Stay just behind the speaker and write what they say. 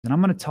And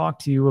I'm going to talk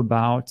to you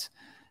about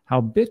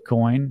how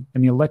Bitcoin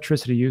and the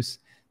electricity use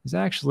is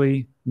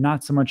actually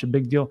not so much a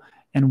big deal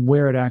and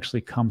where it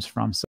actually comes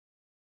from. So,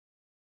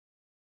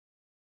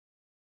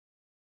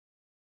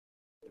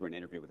 through an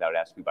interview without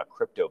asking about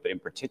crypto, but in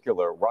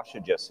particular, Russia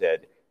just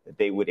said that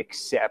they would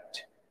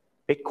accept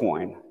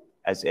Bitcoin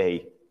as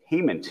a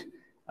payment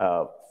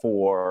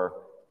for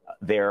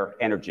their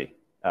energy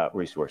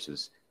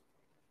resources.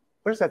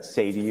 What does that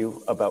say to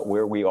you about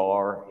where we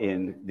are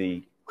in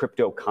the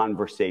crypto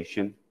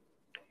conversation?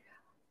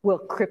 Well,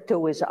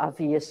 crypto is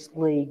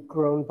obviously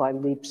grown by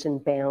leaps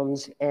and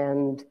bounds,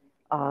 and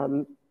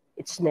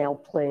it's now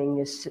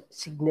playing a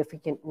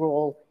significant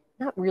role,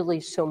 not really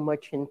so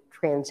much in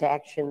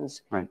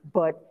transactions, right,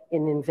 but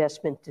in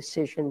investment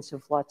decisions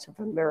of lots of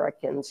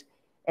Americans.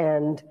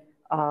 And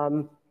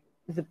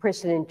the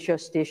president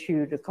just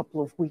issued a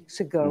couple of weeks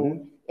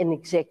ago an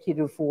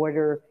executive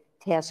order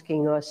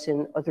tasking us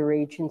and other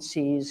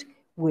agencies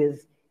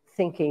with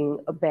thinking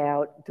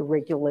about the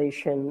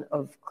regulation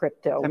of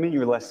crypto. I mean,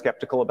 you're less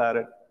skeptical about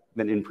it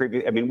than in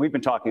previous. I mean, we've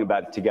been talking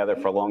about it together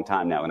for a long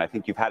time now, and I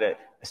think you've had a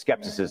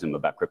skepticism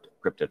about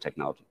crypto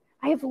technology.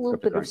 I have a little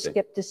bit of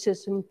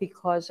skepticism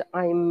because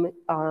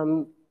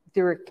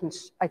there are,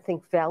 I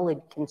think,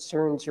 valid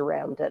concerns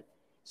around it.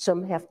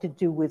 Some have to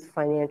do with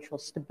financial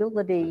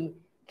stability,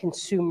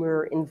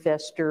 consumer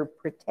investor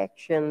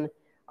protection,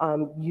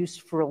 use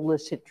for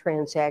illicit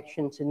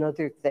transactions and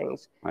other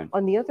things. Right.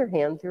 On the other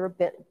hand, there are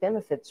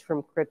benefits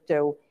from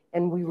crypto,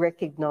 and we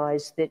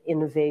recognize that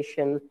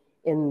innovation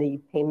in the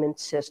payment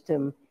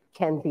system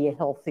can be a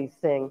healthy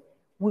thing.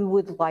 We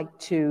would like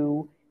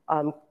to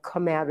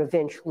come out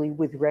eventually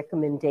with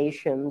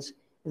recommendations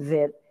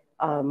that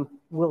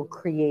will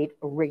create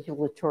a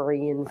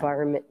regulatory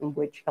environment in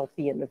which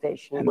healthy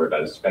innovation. And we're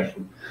about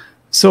special.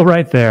 So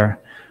right there,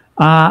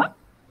 that's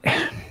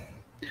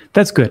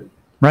good.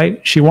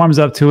 Right? She warms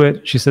up to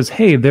it. She says,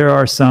 hey, there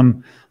are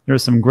some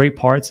great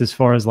parts as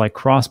far as like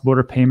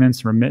cross-border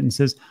payments,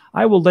 remittances.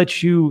 I will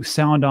let you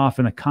sound off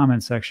in the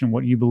comment section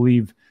what you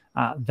believe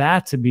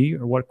that to be,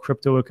 or what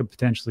crypto it could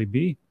potentially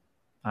be.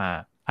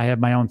 I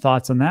have my own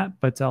thoughts on that,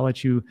 but I'll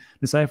let you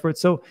decipher it.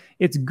 So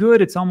it's good.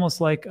 It's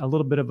almost like a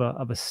little bit of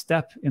a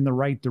step in the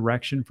right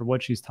direction for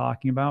what she's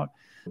talking about.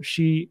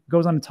 She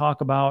goes on to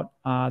talk about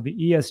the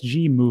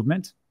ESG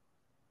movement,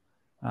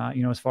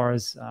 as far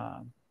as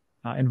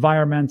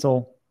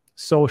environmental,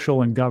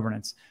 social, and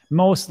governance.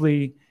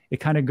 Mostly, it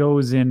kind of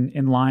goes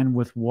in line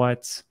with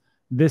what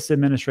this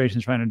administration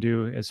is trying to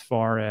do as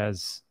far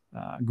as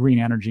green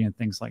energy and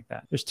things like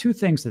that. There's two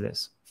things to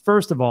this.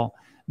 First of all,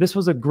 this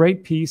was a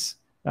great piece,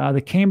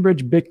 the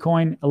Cambridge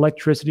Bitcoin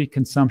Electricity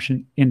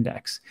Consumption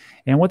Index.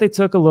 And what they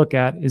took a look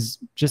at is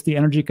just the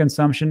energy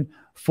consumption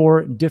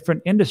for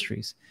different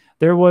industries.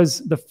 There was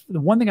the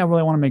one thing I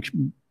really want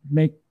to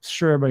make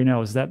sure everybody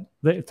knows that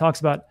it talks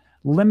about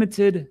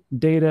limited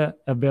data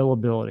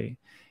availability.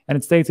 And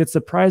it states it's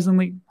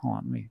surprisingly, hold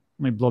on, let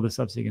me blow this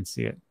up so you can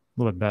see it a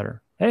little bit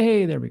better.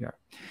 Hey, there we go.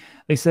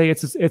 They say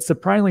it's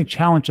surprisingly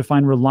challenged to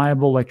find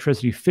reliable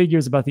electricity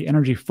figures about the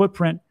energy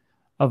footprint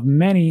of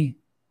many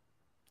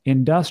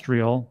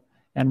industrial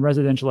and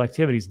residential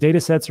activities.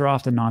 Data sets are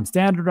often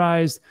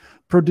non-standardized,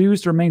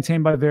 produced or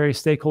maintained by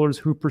various stakeholders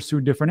who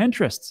pursue different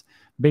interests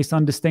based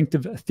on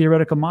distinctive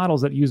theoretical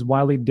models that use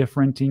widely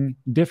differing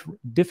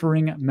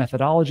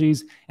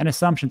methodologies and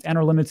assumptions and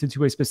are limited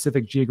to a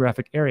specific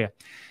geographic area.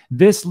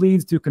 This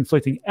leads to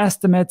conflicting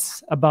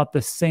estimates about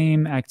the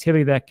same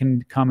activity that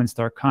can come in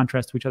stark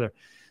contrast to each other.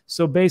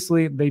 So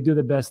basically, they do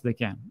the best they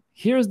can.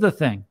 Here's the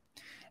thing.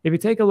 If you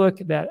take a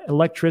look at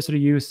electricity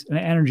use and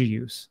energy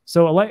use,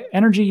 so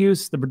energy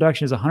use, the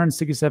production is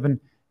 167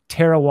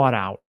 terawatt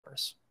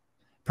hours.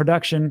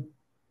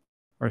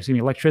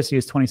 Electricity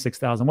is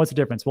 26,000. What's the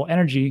difference? Well,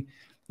 energy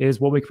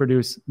is what we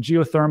produce: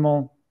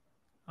 geothermal,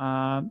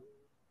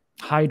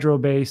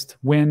 hydro-based,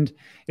 wind.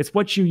 It's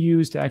what you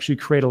use to actually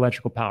create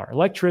electrical power.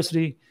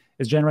 Electricity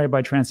is generated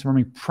by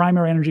transforming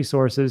primary energy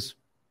sources,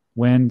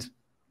 wind,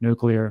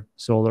 nuclear,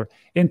 solar,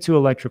 into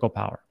electrical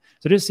power.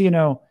 So just so you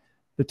know,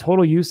 the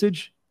total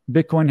usage,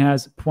 Bitcoin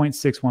has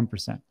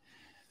 0.61%.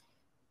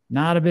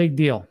 Not a big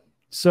deal.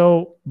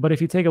 So, but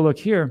if you take a look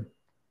here,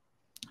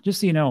 just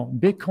so you know,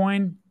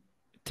 Bitcoin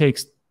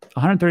takes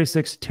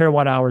 136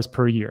 terawatt hours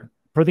per year,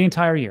 for the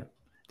entire year.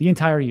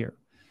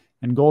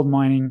 And gold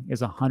mining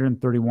is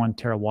 131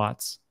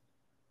 terawatts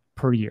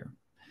per year.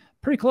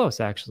 Pretty close,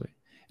 actually.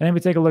 And if we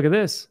take a look at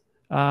this,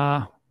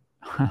 yikes.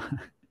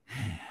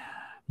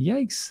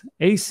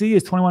 AC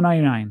is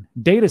 $21.99.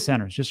 Data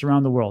centers just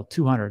around the world,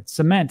 200.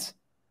 Cement,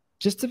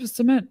 just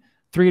cement,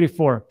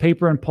 384.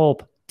 Paper and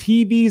pulp.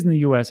 TVs in the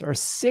US are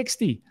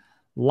 60.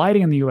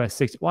 Lighting in the US,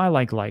 60. Well, I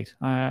like light.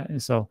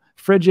 So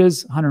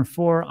fridges,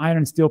 104. Iron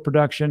and steel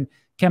production,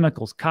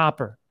 chemicals,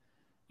 copper,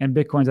 and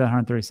Bitcoin's at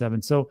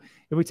 137. So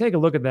if we take a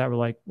look at that, we're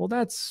like, well,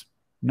 that's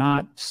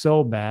not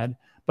so bad.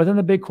 But then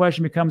the big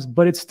question becomes,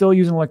 but it's still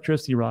using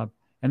electricity, Rob,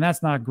 and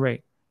that's not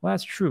great. Well,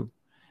 that's true.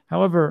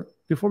 However,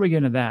 before we get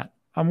into that,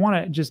 I want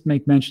to just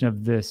make mention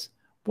of this.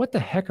 What the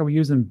heck are we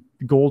using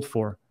gold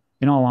for,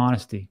 in all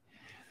honesty?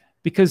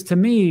 Because to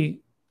me,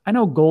 I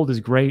know gold is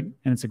great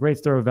and it's a great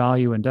store of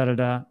value and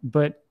da-da-da,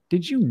 but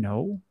did you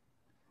know,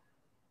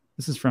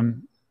 this is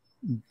from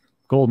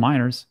gold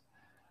miners,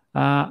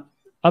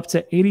 up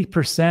to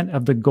 80%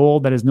 of the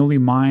gold that is newly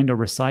mined or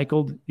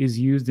recycled is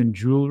used in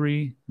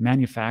jewelry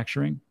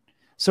manufacturing.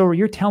 So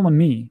you're telling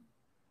me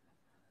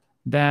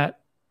that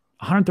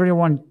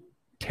 131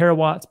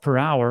 terawatts per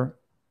hour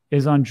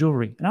is on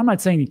jewelry. And I'm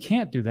not saying you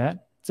can't do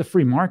that. It's a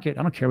free market.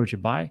 I don't care what you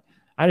buy.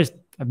 I don't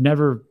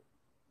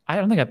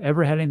think I've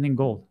ever had anything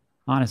gold,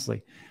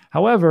 honestly.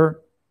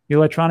 However, the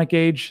electronic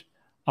age,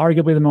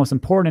 arguably the most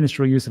important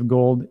industrial use of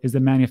gold is the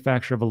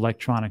manufacture of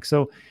electronics.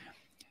 So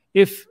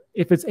if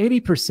it's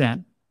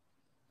 80%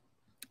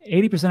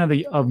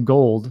 of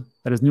gold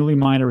that is newly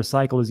mined or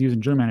recycled is used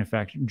in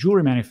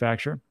jewelry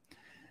manufacture.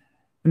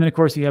 And then, of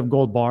course, you have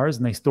gold bars,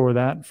 and they store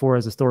that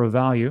as a store of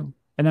value.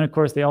 And then, of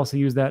course, they also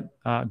use that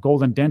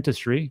gold in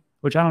dentistry,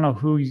 which I don't know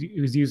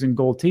who's using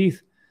gold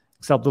teeth,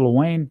 except Lil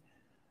Wayne.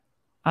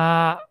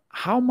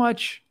 How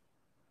much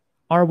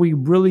are we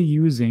really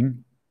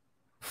using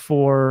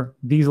for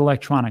these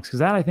electronics? Because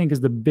that, I think, is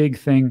the big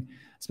thing,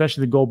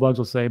 especially the gold bugs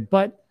will say,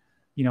 but,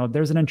 you know,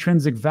 there's an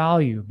intrinsic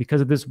value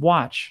because of this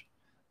watch,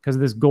 because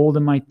of this gold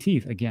in my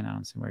teeth. Again, I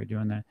don't see why you're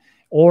doing that.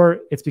 Or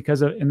it's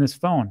because of in this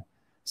phone.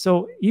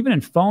 So even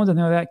in phones and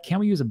that, can't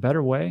we use a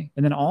better way?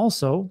 And then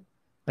also,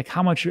 like,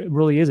 how much it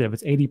really is it? If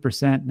it's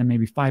 80%, and then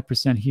maybe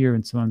 5% here,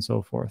 and so on and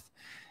so forth.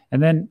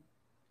 And then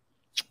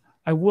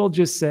I will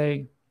just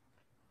say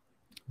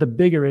the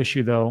bigger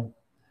issue, though,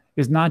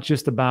 is not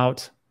just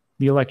about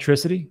the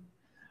electricity,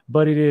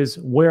 but it is,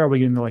 where are we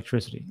getting the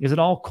electricity? Is it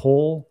all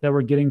coal that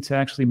we're getting to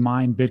actually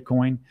mine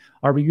Bitcoin?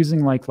 Are we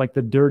using like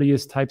the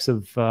dirtiest types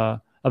of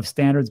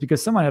standards?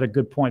 Because someone had a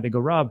good point. They go,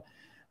 Rob,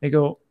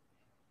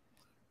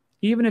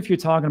 even if you're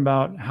talking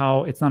about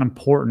how it's not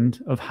important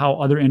of how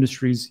other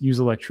industries use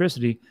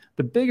electricity,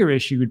 the bigger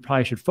issue we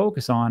probably should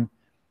focus on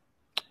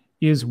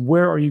is,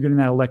 where are you getting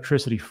that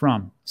electricity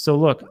from? So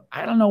look,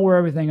 I don't know where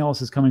everything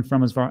else is coming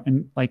from as far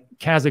in like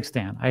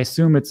Kazakhstan. I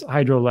assume it's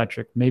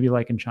hydroelectric, maybe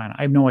like in China.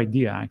 I have no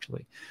idea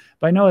actually.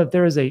 But I know that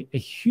there is a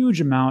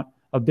huge amount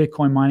of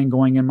Bitcoin mining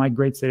going in my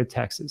great state of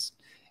Texas.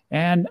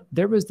 And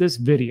there was this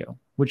video,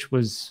 which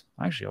was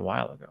actually a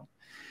while ago.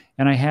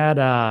 And I had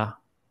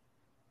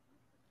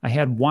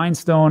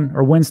Whinstone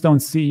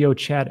CEO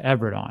Chad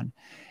Everett on.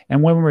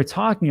 And when we were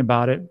talking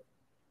about it,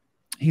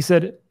 he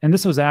said, and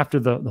this was after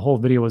the whole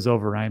video was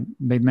over, I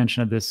made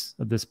mention of this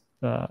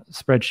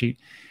spreadsheet.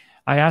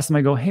 I asked him,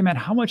 I go, hey man,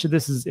 how much of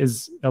this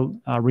is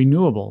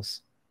renewables?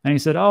 And he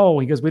said,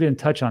 he goes, we didn't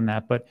touch on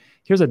that, but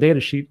here's a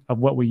data sheet of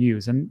what we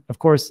use. And of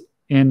course,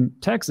 in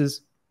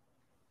Texas,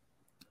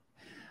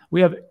 we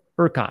have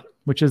ERCOT,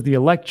 which is the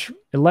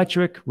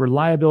Electric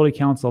Reliability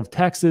Council of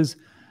Texas,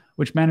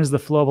 which manages the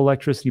flow of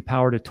electricity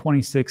power to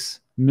 26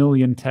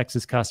 million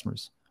Texas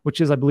customers,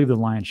 which is, I believe, the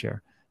lion's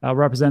share.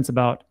 Represents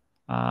about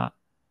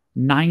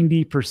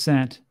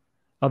 90%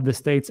 of the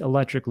state's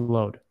electric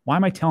load. Why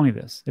am I telling you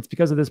this? It's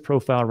because of this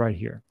profile right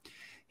here.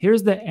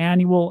 Here's the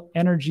annual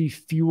energy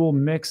fuel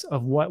mix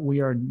of what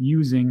we are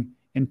using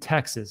in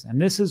Texas.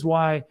 And this is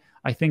why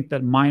I think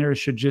that miners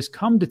should just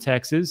come to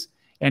Texas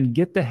and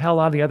get the hell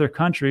out of the other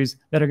countries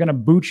that are going to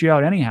boot you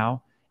out anyhow,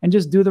 and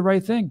just do the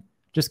right thing.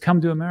 Just come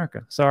to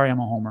America. Sorry, I'm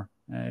a homer.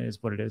 It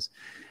is what it is.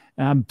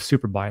 I'm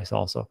super biased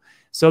also.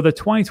 So the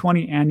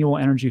 2020 annual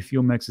energy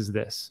fuel mix is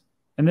this.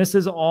 And this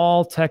is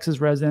all Texas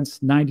residents,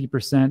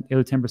 90%, the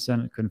other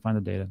 10%, I couldn't find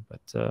the data,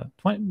 but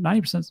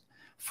 90%,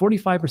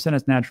 45%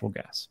 is natural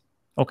gas.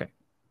 Okay,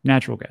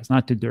 natural gas,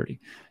 not too dirty.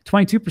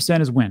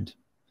 22% is wind.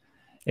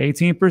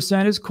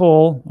 18% is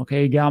coal.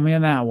 Okay, you got me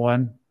on that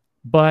one.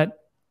 But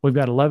we've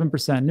got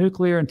 11%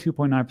 nuclear and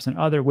 2.9%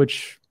 other,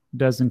 which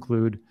does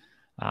include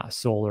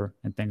solar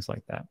and things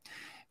like that.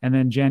 And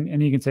then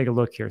and you can take a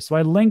look here. So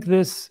I link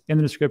this in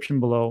the description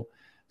below.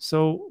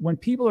 So when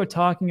people are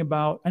talking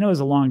about, I know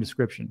it's a long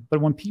description,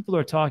 but when people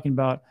are talking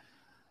about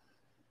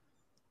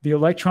the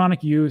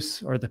electronic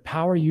use or the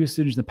power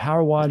usage, the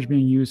power wattage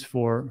being used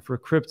for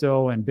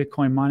crypto and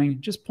Bitcoin mining,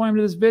 just point them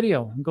to this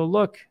video and go,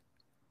 look,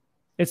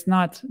 it's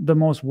not the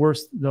most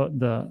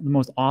the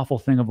most awful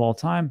thing of all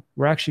time.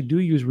 We actually do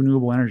use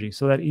renewable energy.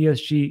 So that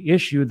ESG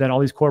issue that all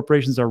these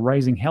corporations are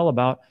raising hell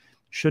about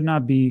should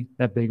not be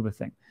that big of a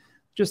thing.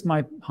 Just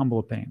my humble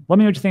opinion. Let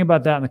me know what you think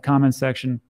about that in the comments section.